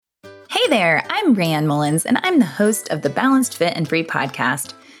Hey there, I'm Rayanne Mullins, and I'm the host of the Balanced Fit and Free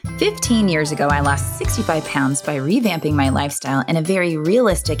podcast. 15 years ago, I lost 65 pounds by revamping my lifestyle in a very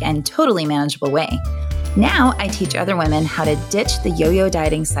realistic and totally manageable way. Now, I teach other women how to ditch the yo-yo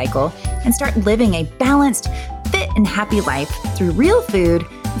dieting cycle and start living a balanced, fit, and happy life through real food,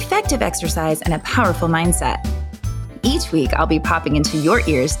 effective exercise, and a powerful mindset. Each week, I'll be popping into your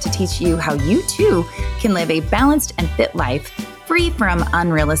ears to teach you how you too can live a balanced and fit life, free from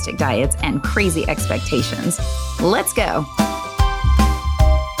unrealistic diets and crazy expectations. Let's go.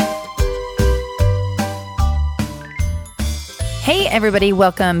 Hey, everybody.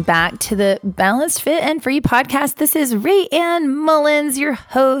 Welcome back to the Balanced Fit and Free podcast. This is Rayanne Mullins, your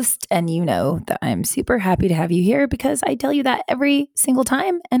host. And you know that I'm super happy to have you here because I tell you that every single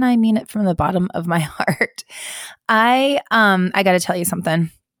time, and I mean it from the bottom of my heart. I got to tell you something.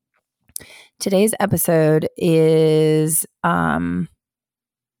 Today's episode is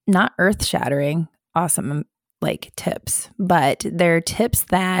not earth-shattering, awesome like tips, but they're tips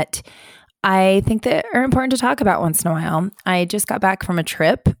that I think that are important to talk about once in a while. I just got back from a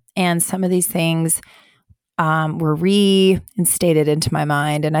trip, and some of these things were reinstated into my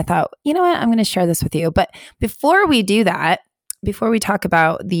mind, and I thought, you know what, I'm going to share this with you. But before we do that, before we talk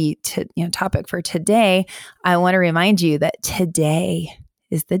about the topic for today, I want to remind you that today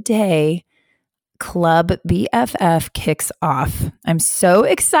is the day Club BFF kicks off. I'm so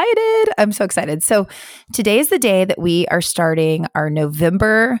excited. So today is the day that we are starting our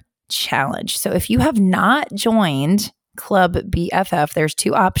November challenge. So if you have not joined Club BFF, there's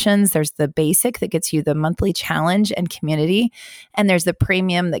two options. There's the basic that gets you the monthly challenge and community, and there's the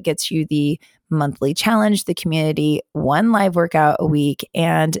premium that gets you the monthly challenge, the community, one live workout a week,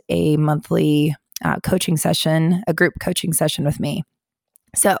 and a monthly coaching session, a group coaching session with me.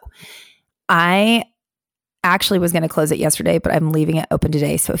 So I actually was going to close it yesterday, but I'm leaving it open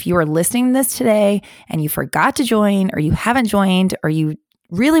today. So if you are listening to this today and you forgot to join, or you haven't joined, or you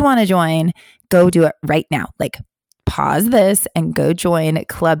really want to join, go do it right now. Like, pause this and go join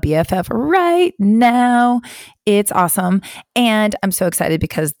Club BFF right now. It's awesome. And I'm so excited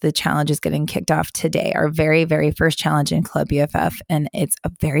because the challenge is getting kicked off today, our very, very first challenge in Club BFF. And it's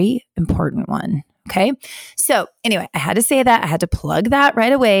a very important one. Okay. So anyway, I had to say that. I had to plug that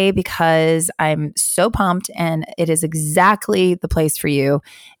right away because I'm so pumped, and it is exactly the place for you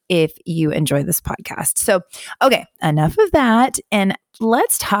if you enjoy this podcast. So, okay, enough of that. And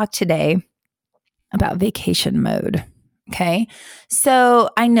let's talk today about vacation mode. Okay.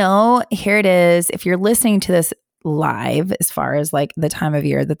 So I know here it is. If you're listening to this live, as far as like the time of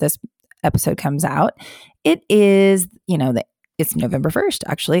year that this episode comes out, it is, it's November 1st,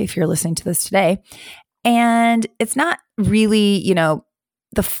 actually, if you're listening to this today. And it's not really,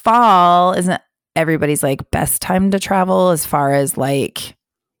 the fall isn't everybody's like best time to travel, as far as like,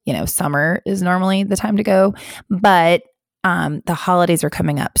 summer is normally the time to go. But the holidays are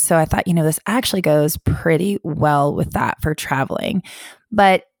coming up. So I thought, this actually goes pretty well with that for traveling.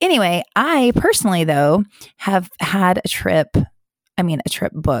 But anyway, I personally, though, have had a trip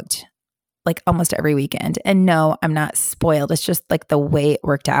booked like almost every weekend. And no, I'm not spoiled. It's just like the way it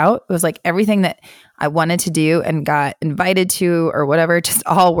worked out. It was like everything that I wanted to do and got invited to or whatever, just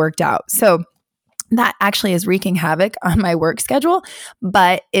all worked out. So that actually is wreaking havoc on my work schedule,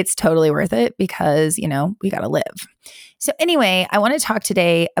 but it's totally worth it because, we got to live. So anyway, I want to talk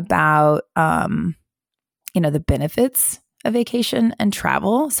today about, the benefits of vacation and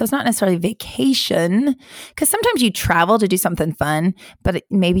travel. So it's not necessarily vacation, because sometimes you travel to do something fun, but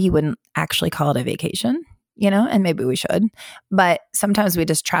maybe you wouldn't actually call it a vacation, and maybe we should. But sometimes we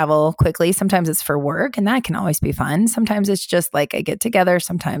just travel quickly. Sometimes it's for work, and that can always be fun. Sometimes it's just like a get together.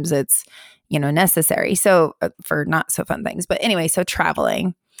 Sometimes it's, necessary. So for not so fun things. But anyway, so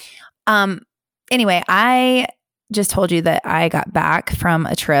traveling. Anyway, I just told you that I got back from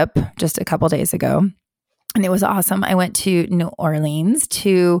a trip just a couple days ago. And it was awesome. I went to New Orleans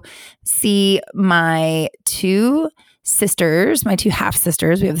to see my two sisters, my two half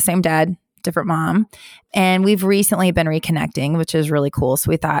sisters. We have the same dad, different mom. And we've recently been reconnecting, which is really cool. So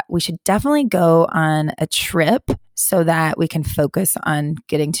we thought we should definitely go on a trip so that we can focus on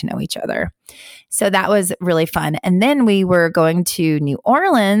getting to know each other. So that was really fun. And then we were going to New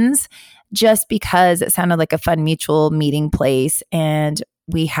Orleans just because it sounded like a fun mutual meeting place. And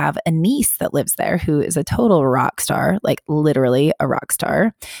we have a niece that lives there who is a total rock star, like literally a rock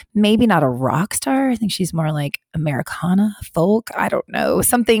star. Maybe not a rock star. I think she's more like Americana, folk. I don't know.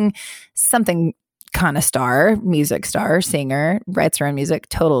 Something kind of star, music star, singer, writes her own music,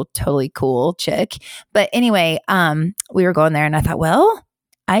 totally cool chick. But anyway, we were going there and I thought, well,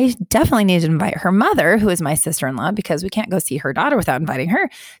 I definitely needed to invite her mother, who is my sister-in-law, because we can't go see her daughter without inviting her.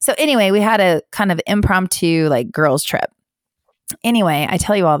 So anyway, we had a kind of impromptu like girls trip. Anyway, I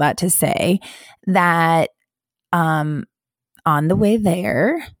tell you all that to say that on the way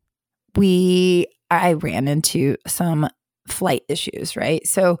there, I ran into some flight issues, right?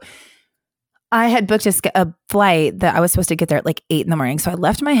 So I had booked a flight that I was supposed to get there at like 8 a.m. So I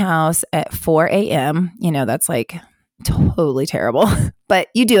left my house at 4 a.m. That's like totally terrible, but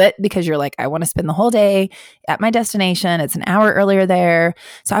you do it because you're like, I want to spend the whole day at my destination. It's an hour earlier there.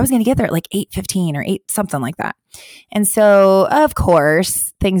 So I was going to get there at like 8:15 or 8, something like that. And so of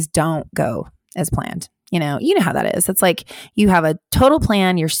course things don't go as planned. You know how that is. It's like you have a total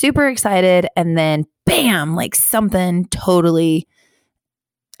plan, you're super excited, and then bam, like something totally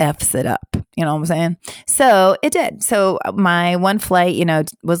F's it up. You know what I'm saying? So it did. So my one flight,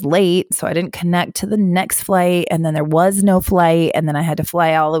 was late. So I didn't connect to the next flight. And then there was no flight. And then I had to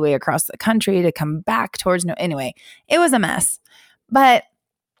fly all the way across the country to come back anyway, it was a mess. But,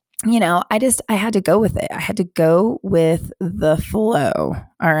 I had to go with it. I had to go with the flow.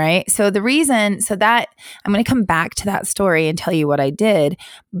 All right. So that I'm going to come back to that story and tell you what I did.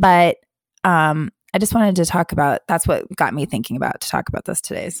 But, I just wanted to talk about, that's what got me thinking about to talk about this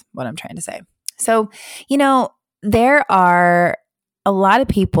today is what I'm trying to say. So, there are a lot of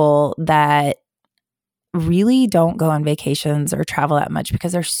people that really don't go on vacations or travel that much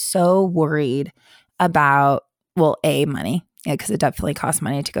because they're so worried about, money, because it definitely costs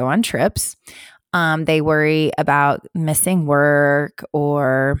money to go on trips. They worry about missing work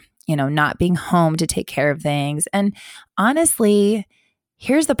or, not being home to take care of things. And honestly,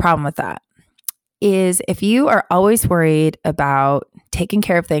 here's the problem with that. Is if you are always worried about taking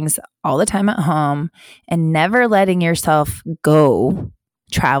care of things all the time at home and never letting yourself go,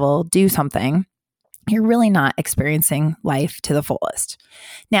 travel, do something, you're really not experiencing life to the fullest.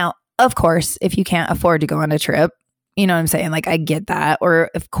 Now, of course, if you can't afford to go on a trip, you know what I'm saying? Like, I get that.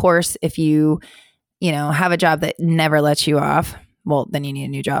 Or of course, if you, have a job that never lets you off, well, then you need a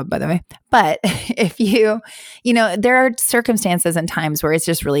new job, by the way. But if there are circumstances and times where it's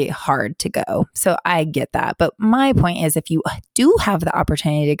just really hard to go. So I get that. But my point is, if you do have the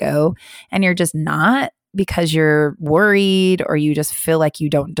opportunity to go and you're just not because you're worried or you just feel like you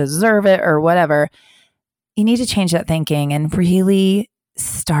don't deserve it or whatever, you need to change that thinking and really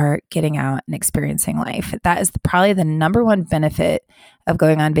start getting out and experiencing life. That is probably the number one benefit of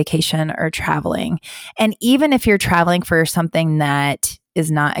going on vacation or traveling. And even if you're traveling for something that is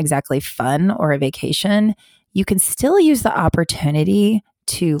not exactly fun or a vacation, you can still use the opportunity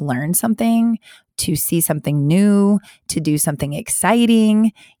to learn something, to see something new, to do something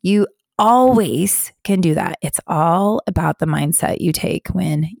exciting. You always can do that. It's all about the mindset you take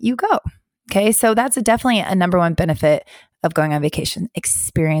when you go. Okay, so that's definitely a number one benefit of going on vacation,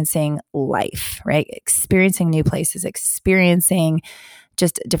 experiencing life, right? Experiencing new places, experiencing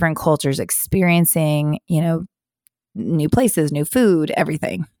just different cultures, experiencing, new places, new food,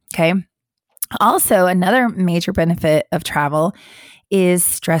 everything. Okay. Also, another major benefit of travel is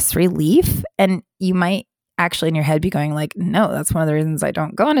stress relief. And you might actually in your head be going like, no, that's one of the reasons I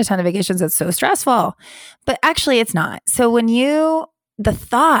don't go on a ton of vacations. It's so stressful. But actually it's not. So the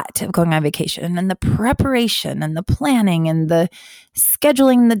thought of going on vacation and the preparation and the planning and the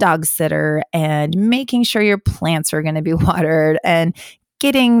scheduling the dog sitter and making sure your plants are going to be watered and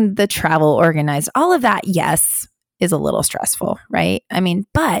getting the travel organized, all of that, yes, is a little stressful, right?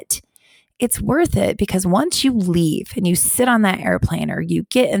 But it's worth it because once you leave and you sit on that airplane or you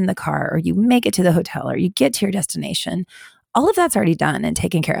get in the car or you make it to the hotel or you get to your destination, all of that's already done and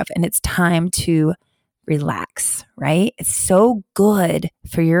taken care of. And it's time to relax, right? It's so good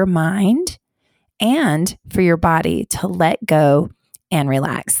for your mind and for your body to let go and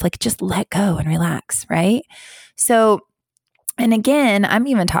relax. Like just let go and relax, right? So, and again, I'm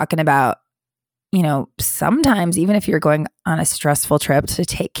even talking about, sometimes even if you're going on a stressful trip to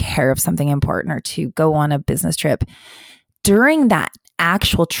take care of something important or to go on a business trip, during that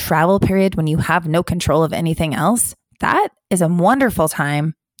actual travel period when you have no control of anything else, that is a wonderful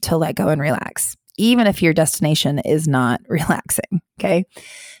time to let go and relax, even if your destination is not relaxing. Okay.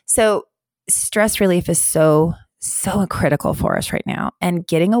 So stress relief is so critical for us right now. And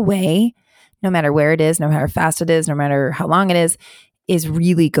getting away, no matter where it is, no matter how fast it is, no matter how long it is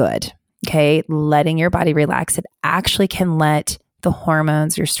really good. Okay. Letting your body relax. It actually can let the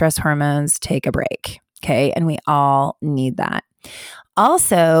hormones, your stress hormones, take a break. Okay. And we all need that.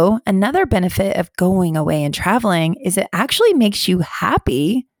 Also, another benefit of going away and traveling is it actually makes you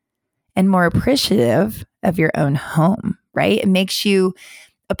happy and more appreciative of your own home, right? It makes you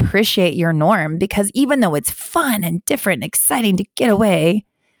appreciate your norm because even though it's fun and different and exciting to get away,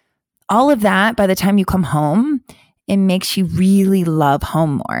 all of that, by the time you come home, it makes you really love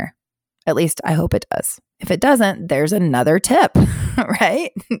home more. At least I hope it does. If it doesn't, there's another tip,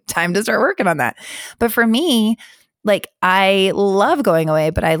 right? Time to start working on that. But for me, like, I love going away,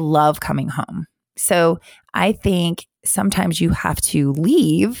 but I love coming home. So I think sometimes you have to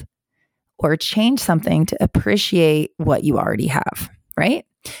leave or change something to appreciate what you already have, right?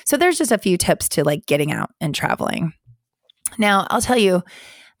 So there's just a few tips to like getting out and traveling. Now, I'll tell you,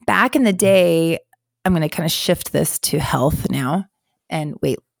 back in the day, I'm going to kind of shift this to health now and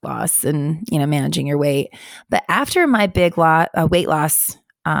weight loss and, managing your weight. But after my big weight loss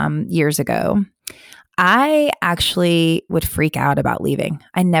years ago, I actually would freak out about leaving.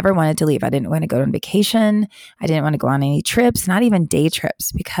 I never wanted to leave. I didn't want to go on vacation. I didn't want to go on any trips, not even day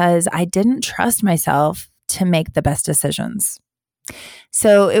trips, because I didn't trust myself to make the best decisions.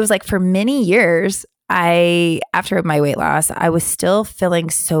 So it was like for many years, after my weight loss, I was still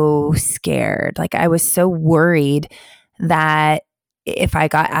feeling so scared. Like I was so worried that if I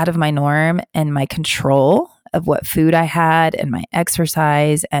got out of my norm and my control of what food I had and my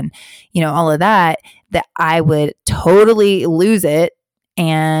exercise and, all of that I would totally lose it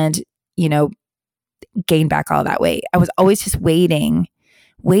and, gain back all that weight. I was always just waiting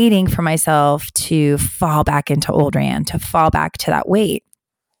for myself to fall back into old Rand, to fall back to that weight.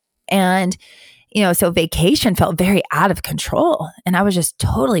 And, so vacation felt very out of control and I was just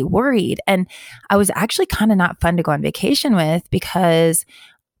totally worried. And I was actually kind of not fun to go on vacation with because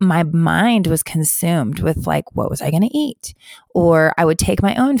my mind was consumed with like, what was I going to eat? Or I would take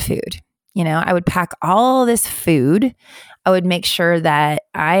my own food. I would pack all this food. I would make sure that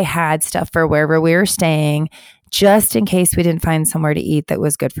I had stuff for wherever we were staying, just in case we didn't find somewhere to eat that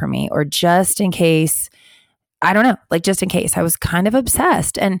was good for me, or just in case, I don't know, like just in case. I was kind of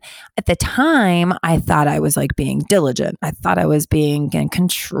obsessed. And at the time, I thought I was like being diligent. I thought I was being in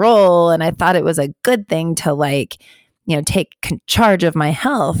control. And I thought it was a good thing to like, take charge of my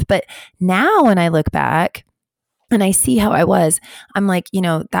health. But now when I look back and I see how I was, I'm like,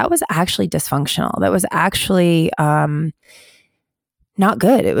 that was actually dysfunctional. That was actually not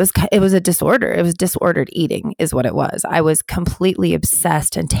good. It was a disorder. It was disordered eating is what it was. I was completely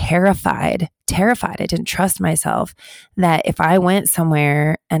obsessed and terrified. I didn't trust myself that if I went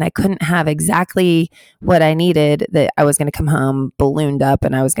somewhere and I couldn't have exactly what I needed, that I was going to come home ballooned up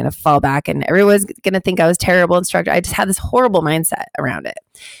and I was going to fall back and everyone's going to think I was terrible instructor. I just had this horrible mindset around it.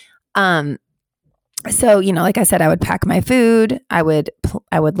 So, like I said, I would pack my food. I would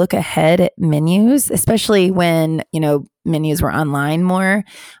look ahead at menus, especially when, menus were online more.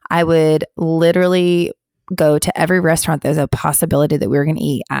 I would literally go to every restaurant there's a possibility that we were going to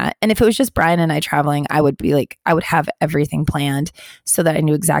eat at. And if it was just Brian and I traveling, I would have everything planned so that I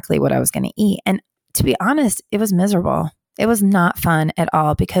knew exactly what I was going to eat. And to be honest, it was miserable. It was not fun at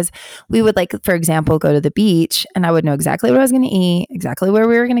all because we would for example, go to the beach and I would know exactly what I was going to eat, exactly where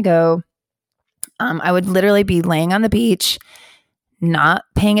we were going to go. I would literally be laying on the beach, not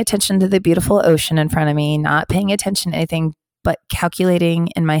paying attention to the beautiful ocean in front of me, not paying attention to anything, but calculating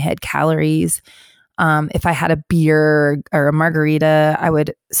in my head calories. If I had a beer or a margarita, I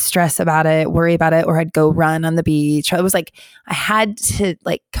would stress about it, worry about it, or I'd go run on the beach. I was like, I had to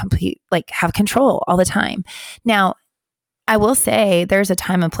have control all the time. Now, I will say there's a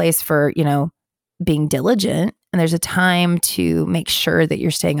time and place for, being diligent, and there's a time to make sure that you're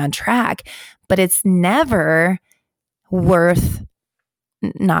staying on track, but it's never worth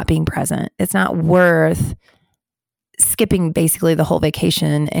not being present. It's not worth skipping basically the whole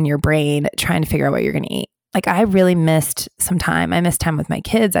vacation in your brain trying to figure out what you're going to eat. Like I really missed some time. I missed time with my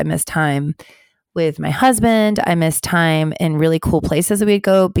kids. I missed time with my husband. I missed time in really cool places that we'd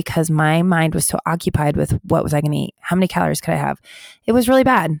go because my mind was so occupied with what was I going to eat? How many calories could I have? It was really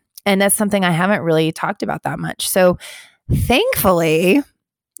bad. And that's something I haven't really talked about that much. So thankfully,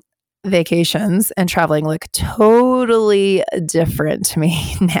 vacations and traveling look totally different to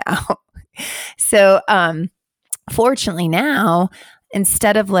me now. So, fortunately now,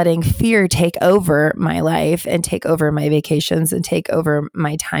 instead of letting fear take over my life and take over my vacations and take over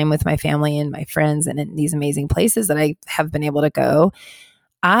my time with my family and my friends and in these amazing places that I have been able to go,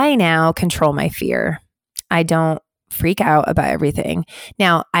 I now control my fear. I don't freak out about everything.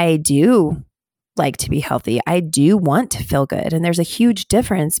 Now, I do like to be healthy. I do want to feel good. And there's a huge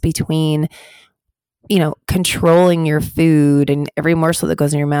difference between, controlling your food and every morsel that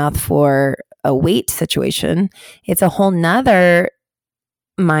goes in your mouth for a weight situation. It's a whole nother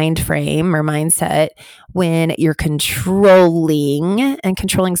mind frame or mindset when you're controlling, and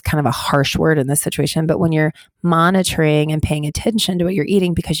controlling is kind of a harsh word in this situation, but when you're monitoring and paying attention to what you're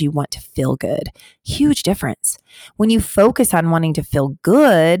eating because you want to feel good. Huge difference. When you focus on wanting to feel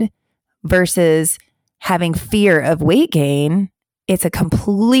good, versus having fear of weight gain, it's a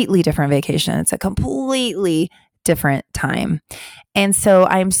completely different vacation. It's a completely different time. And so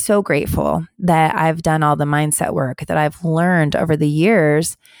I'm so grateful that I've done all the mindset work that I've learned over the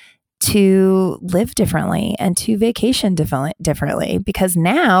years to live differently and to vacation differently, because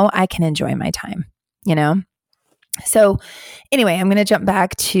now I can enjoy my time, you know? So anyway, I'm going to jump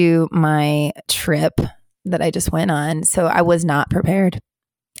back to my trip that I just went on. So I was not prepared.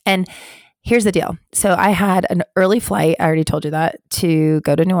 And here's the deal. So I had an early flight, I already told you that, to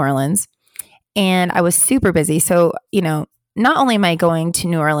go to New Orleans. And I was super busy. So, not only am I going to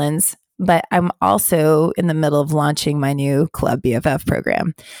New Orleans, but I'm also in the middle of launching my new Club BFF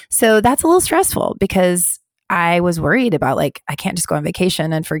program. So that's a little stressful because I was worried about I can't just go on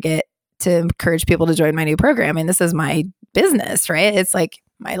vacation and forget to encourage people to join my new program. And this is my business, right? It's like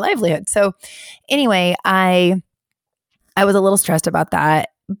my livelihood. So anyway, I was a little stressed about that.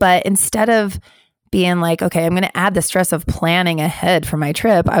 But instead of being like, okay, I'm going to add the stress of planning ahead for my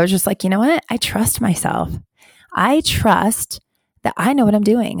trip, I was just like, you know what? I trust myself. I trust that I know what I'm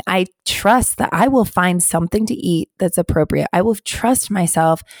doing. I trust that I will find something to eat that's appropriate. I will trust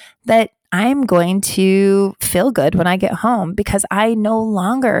myself that I'm going to feel good when I get home because I no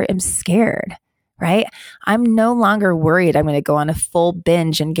longer am scared, right? I'm no longer worried I'm going to go on a full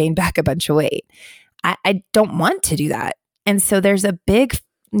binge and gain back a bunch of weight. I don't want to do that. And so there's a big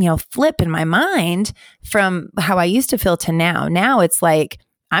flip in my mind from how I used to feel to now. Now it's like,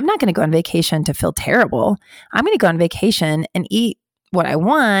 I'm not going to go on vacation to feel terrible. I'm going to go on vacation and eat what I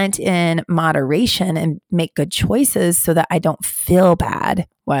want in moderation and make good choices so that I don't feel bad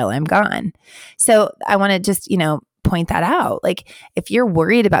while I'm gone. So I want to just, point that out. If you're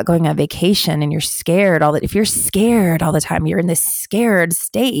worried about going on vacation and you're scared if you're scared all the time, you're in this scared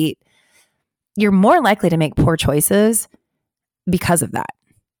state, you're more likely to make poor choices because of that.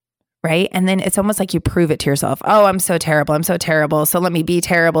 Right. And then it's almost like you prove it to yourself. Oh, I'm so terrible. I'm so terrible. So let me be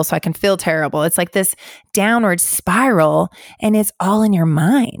terrible so I can feel terrible. It's like this downward spiral and it's all in your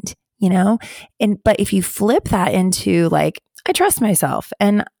mind, but if you flip that into I trust myself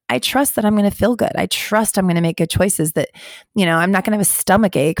and I trust that I'm going to feel good. I trust I'm going to make good choices that, I'm not going to have a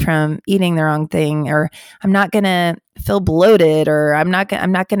stomach ache from eating the wrong thing, or I'm not going to feel bloated, or I'm not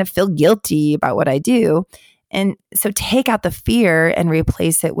going to feel guilty about what I do. And so take out the fear and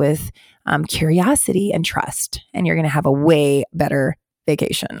replace it with curiosity and trust. And you're going to have a way better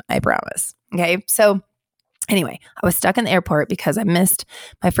vacation, I promise. Okay. So anyway, I was stuck in the airport because I missed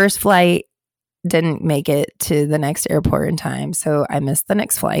my first flight, didn't make it to the next airport in time. So I missed the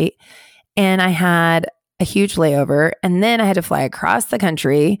next flight and I had a huge layover. And then I had to fly across the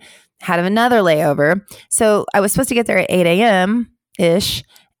country, had another layover. So I was supposed to get there at 8 a.m.-ish.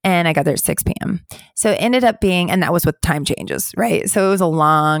 And I got there at 6 p.m. So it ended up being, and that was with time changes, right? So it was a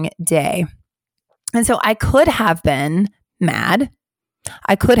long day. And so I could have been mad.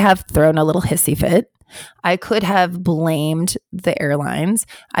 I could have thrown a little hissy fit. I could have blamed the airlines.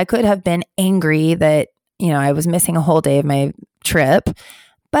 I could have been angry that, I was missing a whole day of my trip,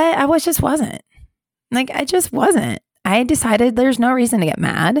 but I just wasn't. I just wasn't. I decided there's no reason to get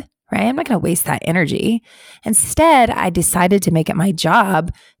mad. Right? I'm not going to waste that energy. Instead, I decided to make it my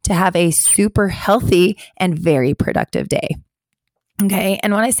job to have a super healthy and very productive day. Okay.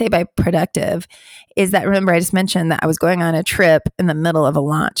 And when I say by productive is that, remember, I just mentioned that I was going on a trip in the middle of a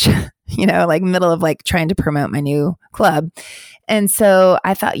launch, middle of trying to promote my new club. And so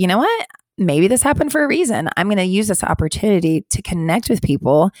I thought, you know what? Maybe this happened for a reason. I'm going to use this opportunity to connect with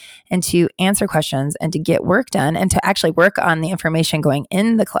people and to answer questions and to get work done and to actually work on the information going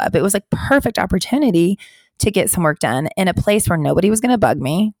in the club. It was perfect opportunity to get some work done in a place where nobody was going to bug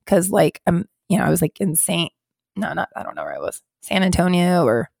me. Cause I was in I don't know where I was, San Antonio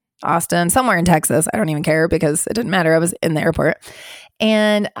or Austin, somewhere in Texas. I don't even care because it didn't matter. I was in the airport.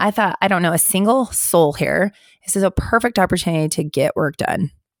 And I thought, I don't know a single soul here. This is a perfect opportunity to get work done.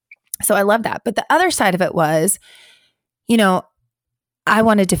 So I love that. But the other side of it was, I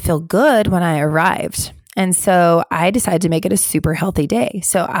wanted to feel good when I arrived. And so I decided to make it a super healthy day.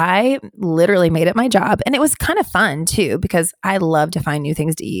 So I literally made it my job. And it was kind of fun too, because I love to find new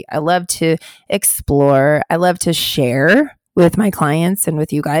things to eat. I love to explore. I love to share with my clients and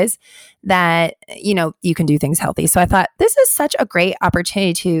with you guys that, you can do things healthy. So I thought this is such a great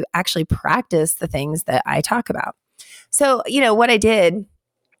opportunity to actually practice the things that I talk about. So, what I did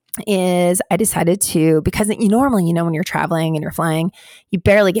is I decided to, because you normally, when you're traveling and you're flying, you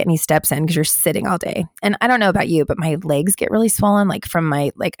barely get any steps in because you're sitting all day. And I don't know about you, but my legs get really swollen, from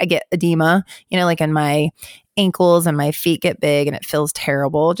my, I get edema, in my ankles, and my feet get big and it feels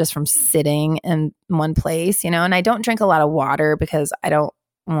terrible just from sitting in one place, and I don't drink a lot of water because I don't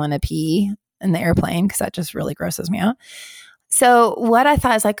want to pee in the airplane because that just really grosses me out. So what I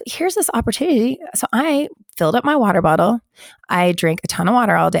thought is like, here's this opportunity. So I filled up my water bottle. I drank a ton of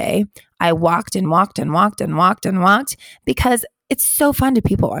water all day. I walked and walked and walked and walked and walked because it's so fun to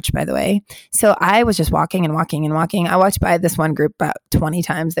people watch, by the way. So I was just walking and walking and walking. I walked by this one group about 20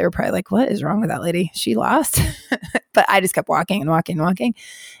 times. They were probably like, what is wrong with that lady? She lost. But I just kept walking and walking and walking.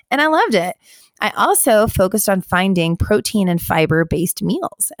 And I loved it. I also focused on finding protein and fiber-based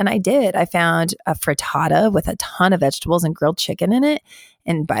meals. And I did. I found a frittata with a ton of vegetables and grilled chicken in it.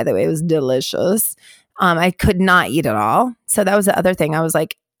 And by the way, it was delicious. I could not eat it all. So that was the other thing. I was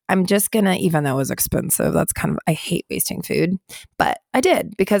like, I'm just going to, even though it was expensive, that's kind of, I hate wasting food. But I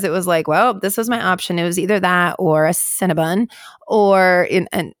did because it was like, well, this was my option. It was either that or a Cinnabon or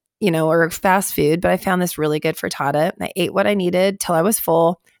or fast food. But I found this really good frittata. I ate what I needed till I was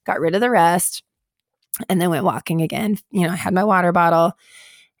full, got rid of the rest, and then went walking again. I had my water bottle.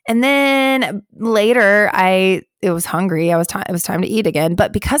 And then later it was hungry. It was time to eat again.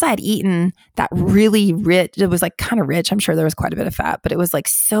 But because I had eaten that really rich, it was like kind of rich. I'm sure there was quite a bit of fat, but it was like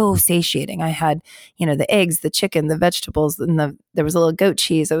so satiating. I had, the eggs, the chicken, the vegetables, and there was a little goat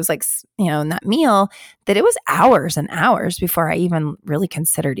cheese. It was like, in that meal that it was hours and hours before I even really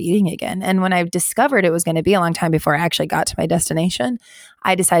considered eating again. And when I discovered it was going to be a long time before I actually got to my destination,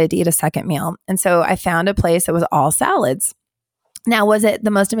 I decided to eat a second meal. And so I found a place that was all salads. Now, was it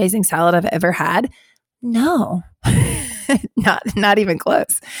the most amazing salad I've ever had? No, not even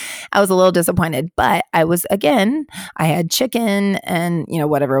close. I was a little disappointed, but I had chicken and,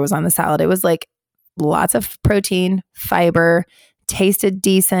 whatever was on the salad. It was like lots of protein, fiber, tasted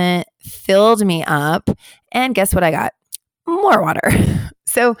decent, filled me up. And guess what I got? More water.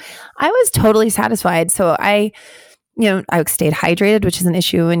 So I was totally satisfied. So I stayed hydrated, which is an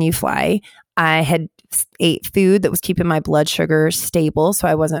issue when you fly. I had ate food that was keeping my blood sugar stable. So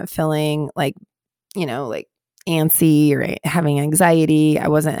I wasn't feeling like antsy or having anxiety. I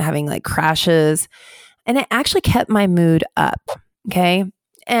wasn't having like crashes. And it actually kept my mood up. Okay.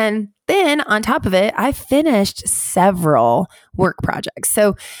 And then on top of it, I finished several work projects.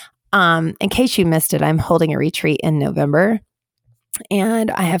 So in case you missed it, I'm holding a retreat in November. And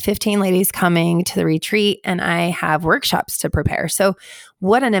I have 15 ladies coming to the retreat and I have workshops to prepare. So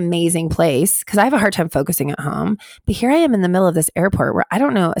what an amazing place, because I have a hard time focusing at home. But here I am in the middle of this airport where I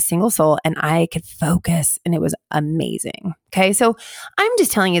don't know a single soul and I could focus and it was amazing. Okay. So I'm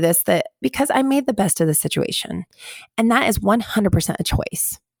just telling you this because I made the best of the situation. And that is 100% a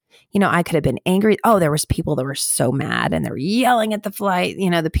choice. I could have been angry. Oh, there was people that were so mad and they were yelling at the flight,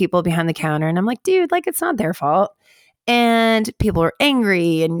 the people behind the counter. And I'm like, dude, like it's not their fault. And people are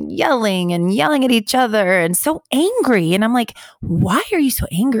angry and yelling at each other and so angry. And I'm like, why are you so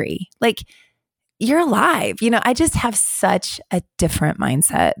angry? Like, you're alive. I just have such a different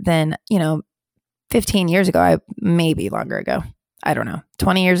mindset than, 15 years ago, maybe longer ago. I don't know.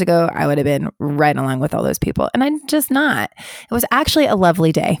 20 years ago, I would have been right along with all those people. And I'm just not. It was actually a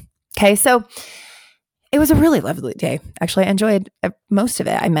lovely day. Okay. So it was a really lovely day. Actually, I enjoyed most of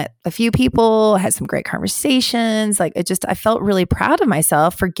it. I met a few people, had some great conversations. Like I felt really proud of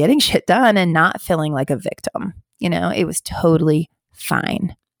myself for getting shit done and not feeling like a victim. It was totally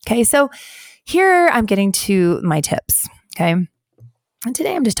fine. Okay. So here I'm getting to my tips. Okay. And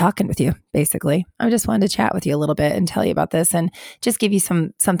today I'm just talking with you, basically. I just wanted to chat with you a little bit and tell you about this and just give you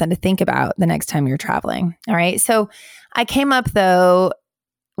something to think about the next time you're traveling. All right. So I came up though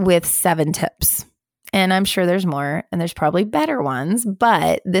with 7 tips. And I'm sure there's more and there's probably better ones,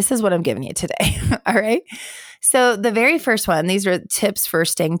 but this is what I'm giving you today. All right. So the very first one, these are tips for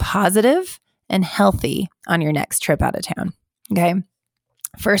staying positive and healthy on your next trip out of town. Okay.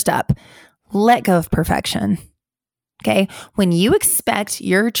 First up, let go of perfection. Okay. When you expect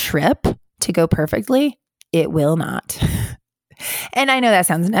your trip to go perfectly, it will not. And I know that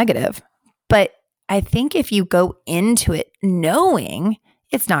sounds negative, but I think if you go into it knowing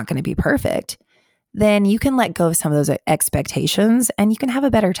it's not going to be perfect, then you can let go of some of those expectations and you can have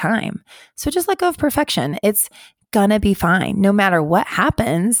a better time. So just let go of perfection. It's gonna be fine. No matter what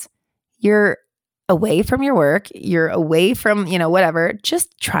happens, you're away from your work, you're away from, whatever.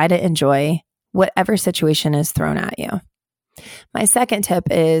 Just try to enjoy whatever situation is thrown at you. My second tip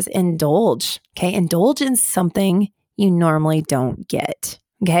is indulge. Okay. Indulge in something you normally don't get.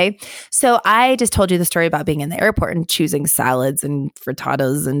 Okay. So I just told you the story about being in the airport and choosing salads and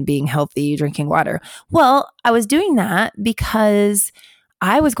frittatas and being healthy, drinking water. Well, I was doing that because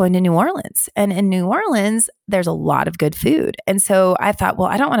I was going to New Orleans, and in New Orleans, there's a lot of good food. And so I thought, well,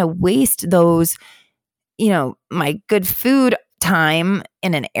 I don't want to waste those, my good food time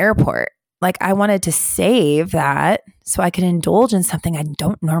in an airport. like I wanted to save that so I could indulge in something I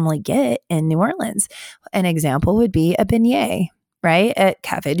don't normally get in New Orleans. An example would be a beignet, right? At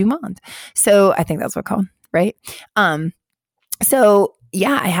Cafe du Monde. So I think that's what it's called, right? So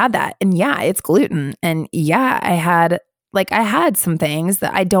yeah, I had that. And yeah, it's gluten. And yeah, I had some things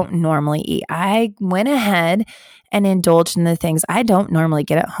that I don't normally eat. I went ahead and indulged in the things I don't normally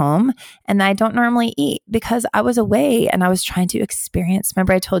get at home and I don't normally eat because I was away and I was trying to experience.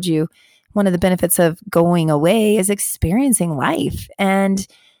 Remember, I told you one of the benefits of going away is experiencing life. And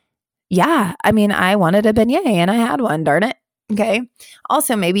yeah, I mean, I wanted a beignet and I had one, darn it. Okay.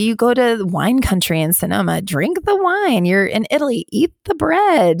 Also, maybe you go to wine country in Sonoma, drink the wine. You're in Italy, eat the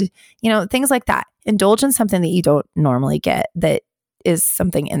bread, things like that. Indulge in something that you don't normally get that is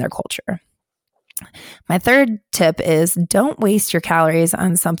something in their culture. My third tip is don't waste your calories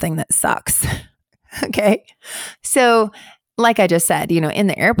on something that sucks. Okay. So like I just said, in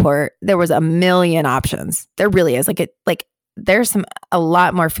the airport, there was a million options. There really is there's a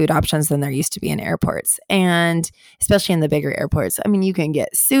lot more food options than there used to be in airports. And especially in the bigger airports. I mean, you can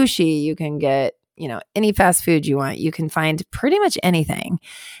get sushi, you can get, any fast food you want. You can find pretty much anything.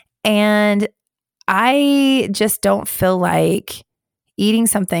 And I just don't feel like eating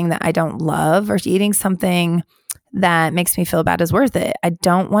something that I don't love or eating something that makes me feel bad is worth it. I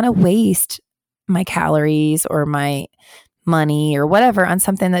don't want to waste my calories or my money or whatever on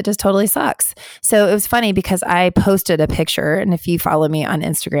something that just totally sucks. So it was funny because I posted a picture, and if you follow me on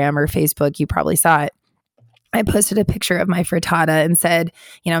Instagram or Facebook, you probably saw it. I posted a picture of my frittata and said,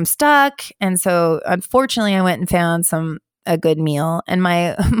 I'm stuck. And so unfortunately I went and found a good meal. And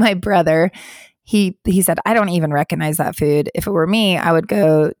my brother, he said, I don't even recognize that food. If it were me, I would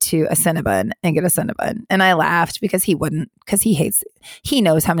go to a Cinnabon and get a Cinnabon. And I laughed because he wouldn't, because he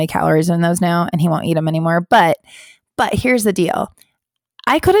knows how many calories are in those now and he won't eat them anymore. But here's the deal.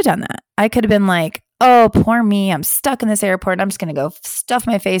 I could have done that. I could have been like, oh, poor me. I'm stuck in this airport. I'm just going to go stuff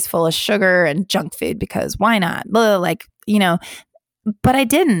my face full of sugar and junk food because why not? But I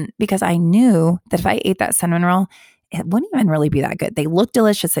didn't because I knew that if I ate that cinnamon roll, it wouldn't even really be that good. They look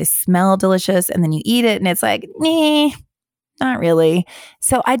delicious. They smell delicious. And then you eat it and it's like, not really.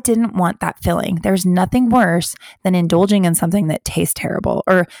 So I didn't want that feeling. There's nothing worse than indulging in something that tastes terrible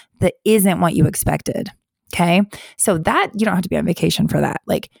or that isn't what you expected. Okay. So that you don't have to be on vacation for that.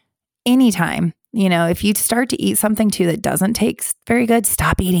 Like anytime, if you start to eat something too that doesn't taste very good,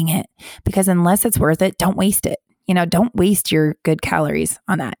 stop eating it because unless it's worth it, don't waste it. Don't waste your good calories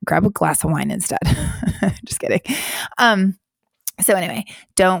on that. Grab a glass of wine instead. Just kidding. So anyway,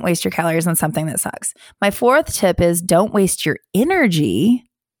 don't waste your calories on something that sucks. My fourth tip is don't waste your energy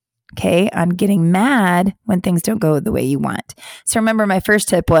on getting mad when things don't go the way you want. So remember, my first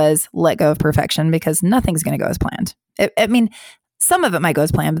tip was let go of perfection because nothing's going to go as planned. I mean, some of it might go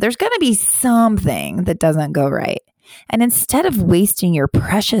as planned, but there's going to be something that doesn't go right. And instead of wasting your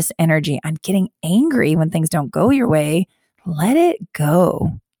precious energy on getting angry when things don't go your way, let it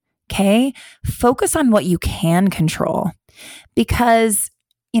go. Okay? Focus on what you can control. Because,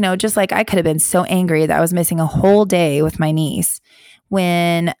 just like I could have been so angry that I was missing a whole day with my niece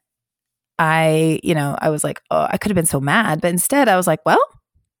when I was like, oh, I could have been so mad. But instead I was like, well,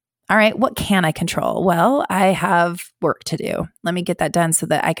 all right, what can I control? Well, I have work to do. Let me get that done so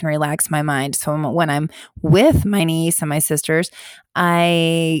that I can relax my mind. So when I'm with my niece and my sisters,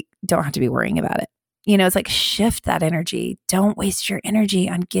 I don't have to be worrying about it. It's like shift that energy. Don't waste your energy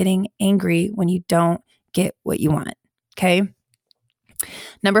on getting angry when you don't get what you want. Okay.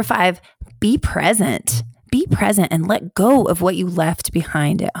 Number 5, be present. Be present and let go of what you left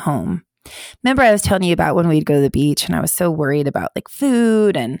behind at home. Remember I was telling you about when we'd go to the beach and I was so worried about like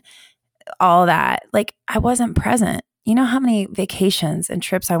food and all that. Like I wasn't present. You know how many vacations and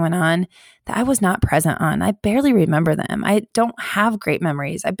trips I went on that I was not present on? I barely remember them. I don't have great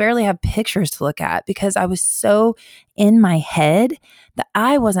memories. I barely have pictures to look at because I was so in my head that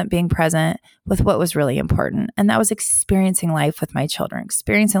I wasn't being present with what was really important. And that was experiencing life with my children,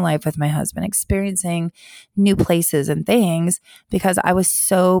 experiencing life with my husband, experiencing new places and things because I was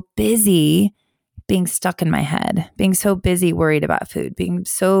so busy being stuck in my head, being so busy worried about food, being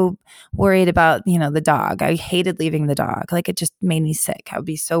so worried about, the dog. I hated leaving the dog. Like it just made me sick. I would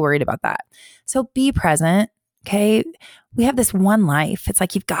be so worried about that. So be present. Okay. We have this one life. It's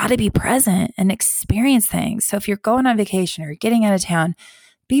like, you've got to be present and experience things. So if you're going on vacation or getting out of town,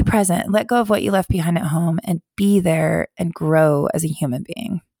 be present, let go of what you left behind at home and be there and grow as a human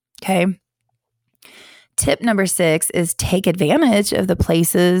being. Okay. Tip number 6 is take advantage of the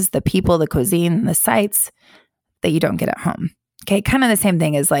places, the people, the cuisine, the sites that you don't get at home. Okay. Kind of the same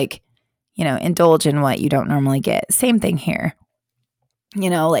thing as like, indulge in what you don't normally get. Same thing here.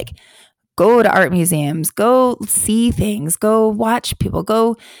 Like go to art museums, go see things, go watch people,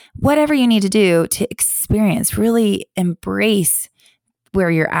 go whatever you need to do to experience, really embrace where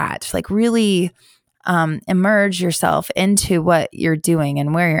you're at, like really immerse yourself into what you're doing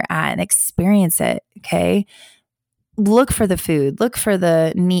and where you're at and experience it. Okay. Look for the food, look for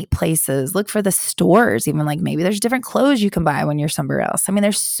the neat places, look for the stores, even like maybe there's different clothes you can buy when you're somewhere else. I mean,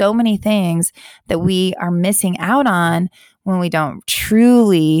 there's so many things that we are missing out on when we don't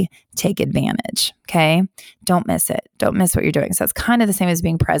truly take advantage. Okay. Don't miss it. Don't miss what you're doing. So it's kind of the same as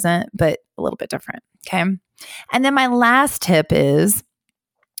being present, but a little bit different. Okay. And then my last tip is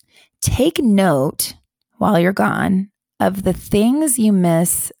take note while you're gone of the things you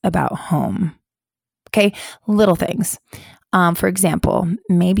miss about home. Okay, little things. For example,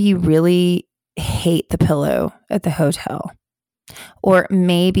 maybe you really hate the pillow at the hotel, or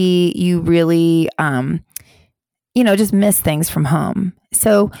maybe you really, just miss things from home.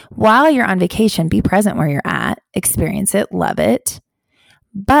 So while you're on vacation, be present where you're at, experience it, love it,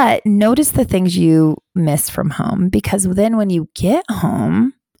 but notice the things you miss from home, because then when you get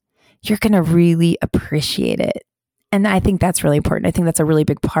home, you're going to really appreciate it. And I think that's really important. I think that's a really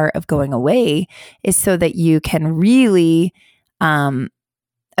big part of going away, is so that you can really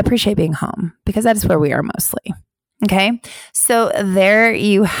appreciate being home, because that is where we are mostly. Okay. So there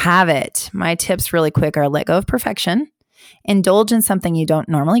you have it. My tips really quick are: let go of perfection, indulge in something you don't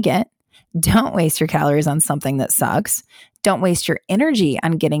normally get, don't waste your calories on something that sucks, don't waste your energy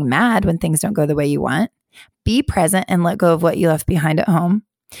on getting mad when things don't go the way you want, be present and let go of what you left behind at home.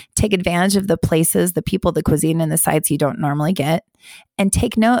 Take advantage of the places, the people, the cuisine, and the sights you don't normally get. And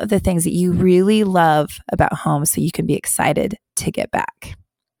take note of the things that you really love about home so you can be excited to get back.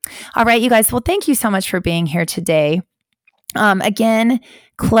 All right, you guys. Well, thank you so much for being here today. Again,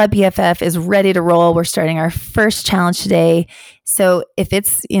 Club BFF is ready to roll. We're starting our first challenge today. So if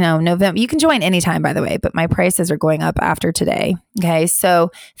it's, November, you can join anytime, by the way, but my prices are going up after today. Okay.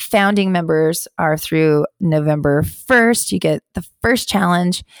 So founding members are through November 1st. You get the first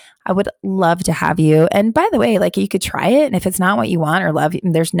challenge. I would love to have you. And by the way, you could try it. And if it's not what you want or love,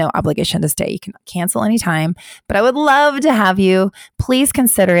 there's no obligation to stay. You can cancel anytime, but I would love to have you. Please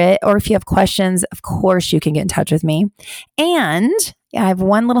consider it. Or if you have questions, of course, you can get in touch with me. And I have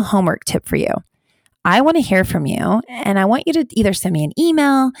one little homework tip for you. I want to hear from you, and I want you to either send me an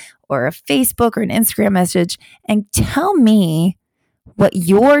email or a Facebook or an Instagram message and tell me what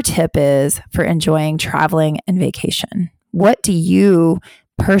your tip is for enjoying traveling and vacation. What do you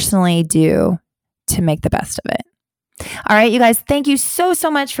personally do to make the best of it? All right, you guys, thank you so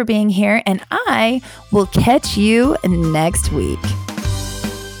much for being here, and I will catch you next week.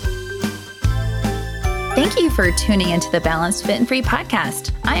 Thank you for tuning into the Balanced, Fit, and Free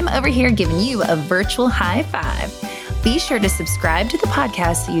podcast. I'm over here giving you a virtual high five. Be sure to subscribe to the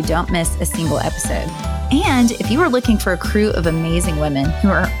podcast so you don't miss a single episode. And if you are looking for a crew of amazing women who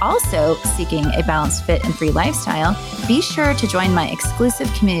are also seeking a balanced, fit, and free lifestyle, be sure to join my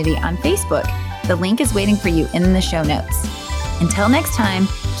exclusive community on Facebook. The link is waiting for you in the show notes. Until next time,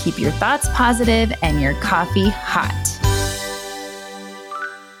 keep your thoughts positive and your coffee hot.